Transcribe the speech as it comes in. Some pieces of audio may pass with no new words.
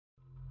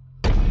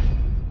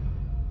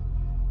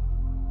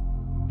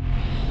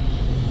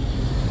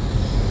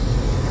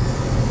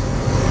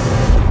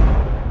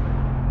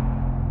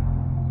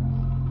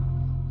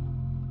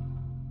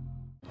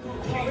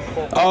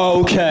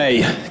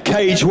Okay,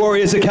 Cage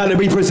Warriors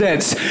Academy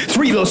presents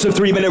 3 lots of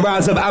 3-minute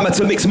rounds of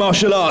amateur mixed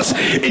martial arts.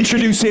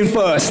 Introducing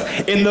first,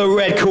 in the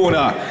red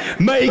corner,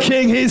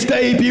 making his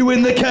debut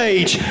in the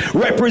cage,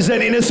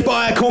 representing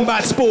Aspire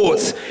Combat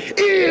Sports,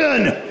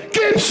 Ian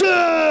Gibson!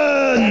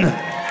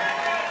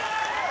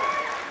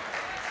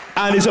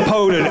 And his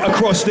opponent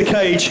across the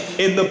cage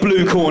in the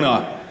blue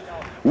corner,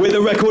 with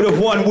a record of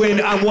 1 win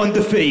and 1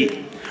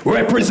 defeat,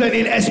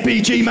 representing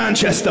SBG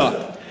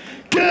Manchester,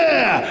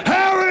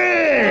 Harris!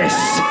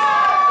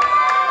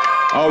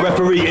 Our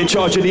referee in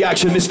charge of the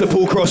action, Mr.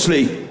 Paul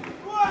Crossley.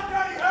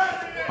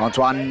 On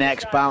to our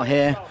next bout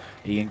here.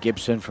 Ian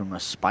Gibson from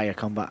Aspire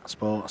Combat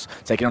Sports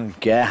taking on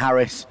Gare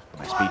Harris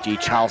from SBG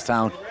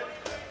Charlestown.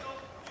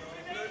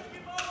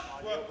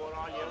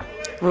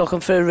 I'm looking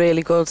for a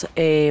really good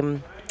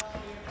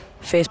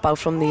first bout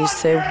from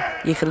these two.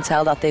 You can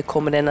tell that they're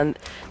coming in and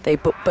they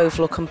both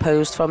look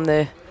composed from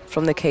the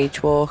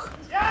cage walk.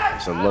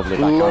 It's a lovely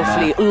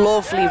backhand there.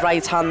 Lovely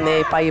right hand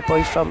there by your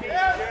boy from...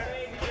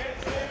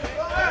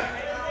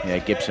 Yeah,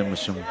 Gibson with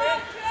some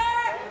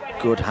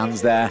good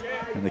hands there.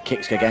 And the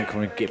kicks again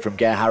coming from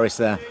Gare Harris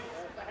there.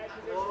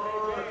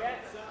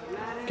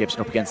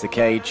 Gibson up against the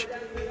cage.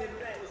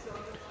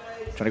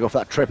 Trying to go for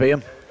that trip,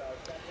 Ian.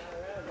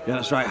 Yeah,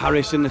 that's right.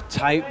 Harris in the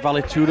tight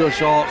Valetudo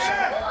shorts.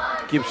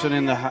 Gibson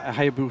in the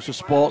Hayabusa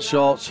sports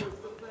shorts.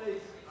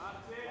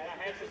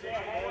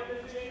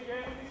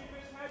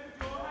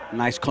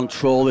 Nice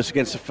control this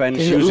against the fence,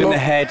 using the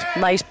head.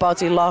 Nice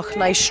body lock,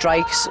 nice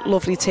strikes,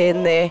 lovely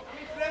turn there.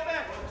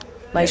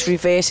 Nice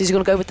reverse, he's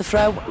going to go with the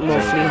throw, lovely.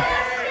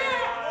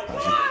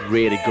 That's a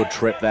really good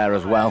trip there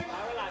as well.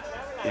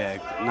 Yeah,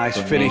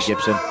 nice finish.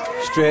 Gibson.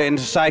 Straight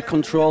into side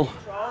control.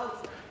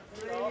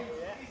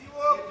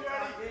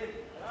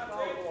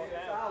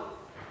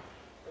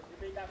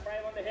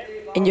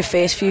 In your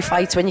first few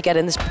fights, when you get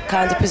in this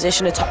kind of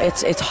position,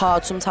 it's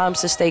hard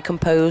sometimes to stay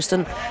composed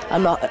and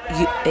not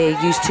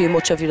use too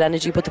much of your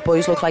energy, but the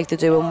boys look like they're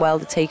doing well,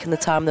 they're taking the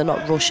time, they're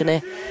not rushing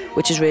it,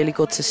 which is really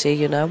good to see,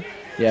 you know.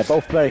 Yeah,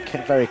 both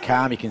very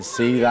calm, you can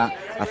see that.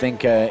 I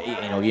think, you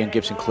know, Ian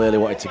Gibson clearly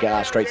wanted to get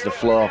that straight to the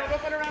floor.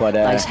 But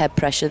nice head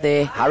pressure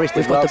there. Harris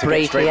We've well got the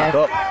break here.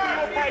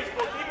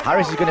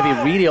 Harris is going to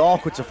be really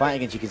awkward to fight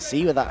against. You can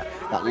see with that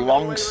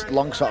long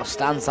sort of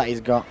stance that he's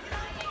got.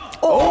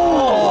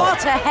 Oh,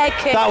 what a head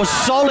kick. That was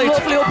solid.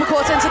 Lovely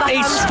uppercut into the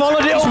hands. He's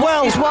followed it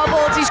well. He's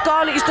wobbled, he's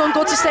gone, he's done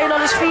good to staying on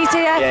his feet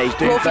here. Yeah, he's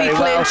doing lovely very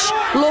clinch,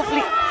 well.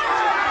 lovely.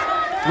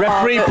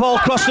 Referee Paul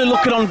Crossley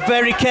looking on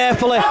very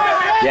carefully.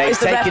 Yeah, is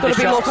the ref going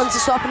to be looking to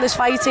stop in this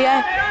fight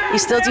here?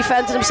 He's still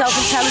defending himself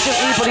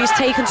intelligently, but he's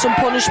taking some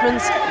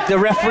punishment. The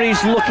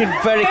referee's looking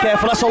very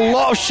careful. That's a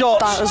lot of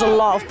shots. That is a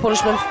lot of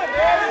punishment.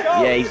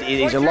 Yeah,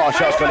 he's a lot of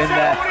shots gone in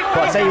there.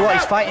 But I tell you what,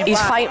 he's fighting back.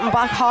 He's fighting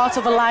back, heart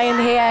of a lion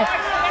here.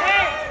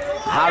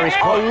 Harris,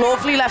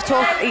 lovely left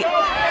hook.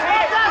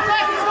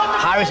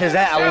 Harris has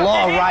hit a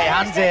lot of right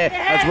hands here,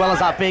 as well as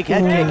that big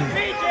head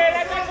kick.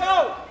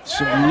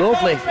 Some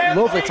lovely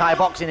Thai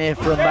boxing here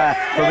from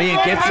Ian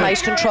Gibson.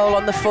 Nice control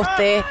on the foot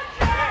there.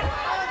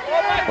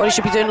 What he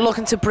should be doing,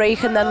 looking to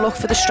break and then look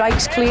for the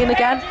strikes clean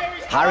again.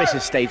 Harris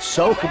has stayed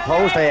so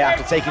composed here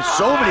after taking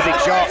so many big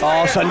shots.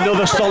 Oh, it's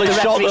another solid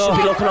shot though. The referee should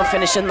be looking on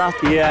finishing that.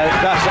 Yeah,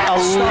 that's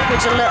a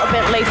stoppage a little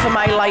bit late for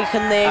my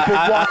liking there,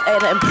 but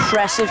what an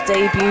impressive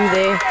debut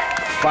there.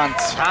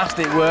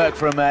 Fantastic work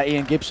from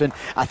Ian Gibson.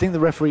 I think the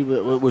referee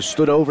was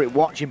stood over it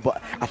watching,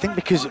 but I think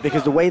because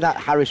the way that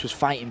Harris was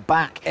fighting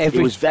back, it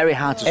was very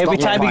hard to stop. Every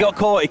time he got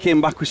caught, he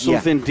came back with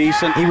something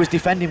decent. He was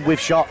defending with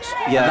shots.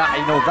 Yeah,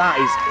 and that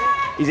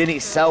is in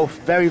itself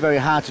very, very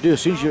hard to do.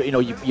 As soon as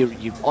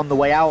you're on the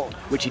way out,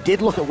 which he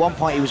did look at one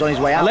point, he was on his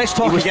way out. And let's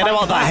talk again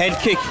about that head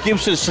kick.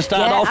 Gibson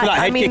started off with that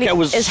head kick. It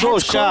was so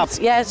sharp.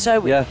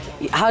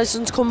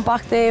 Harrison's come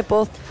back there,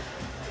 but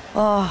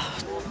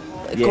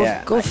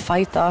good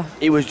fight there.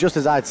 It was just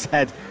as I'd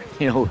said.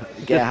 You know,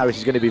 Harris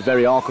is going to be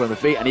very awkward on the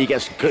feet, and he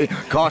gets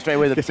caught straight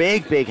with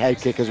a big head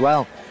kick as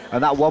well.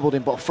 And that wobbled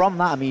him. But from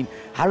that, I mean,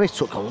 Harris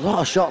took a lot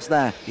of shots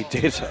there. He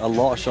did, a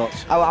lot of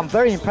shots. I'm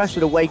very impressed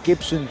with the way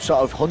Gibson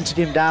sort of hunted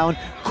him down,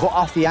 cut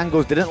off the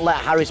angles, didn't let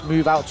Harris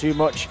move out too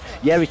much.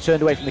 Yeah, he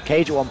turned away from the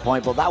cage at one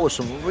point, but that was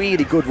some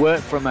really good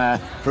work from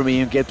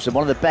Ian Gibson.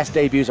 One of the best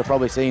debuts I've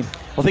probably seen.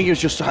 I think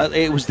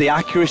it was the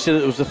accuracy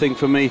that was the thing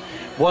for me.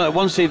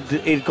 Once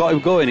he'd got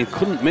him going, he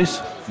couldn't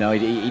miss. No,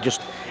 he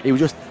was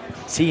just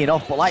teeing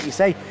off. But like you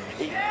say,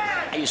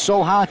 it's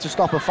so hard to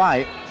stop a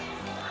fight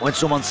when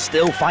someone's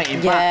still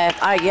fighting back.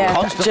 Do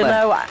you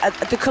know,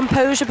 the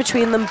composure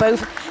between them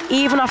both,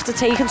 even after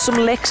taking some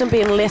licks and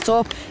being lit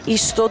up, he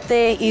stood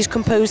there, he's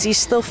composed, he's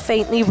still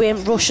faintly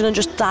rushing and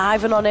just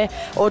diving on it,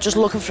 or just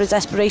looking for a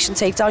desperation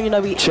takedown. You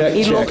know,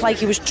 he looked like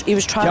he was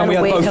trying to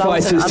work it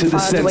out and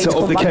find a way to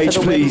come back for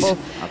the win.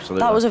 Absolutely.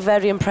 That was a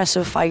very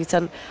impressive fight,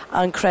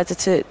 and credit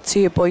to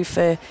your boy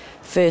for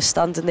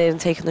standing there and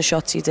taking the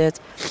shots he did.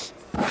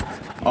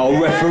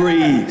 Our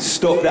referee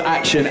stopped the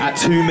action at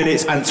 2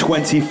 minutes and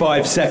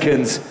 25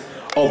 seconds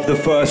of the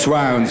first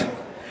round.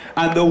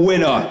 And the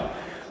winner,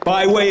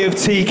 by way of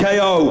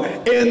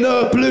TKO, in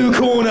the blue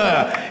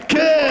corner,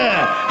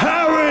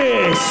 Harris!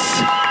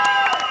 Harris.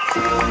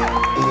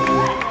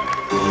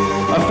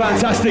 A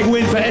fantastic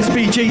win for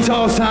SBG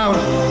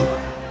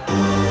Town.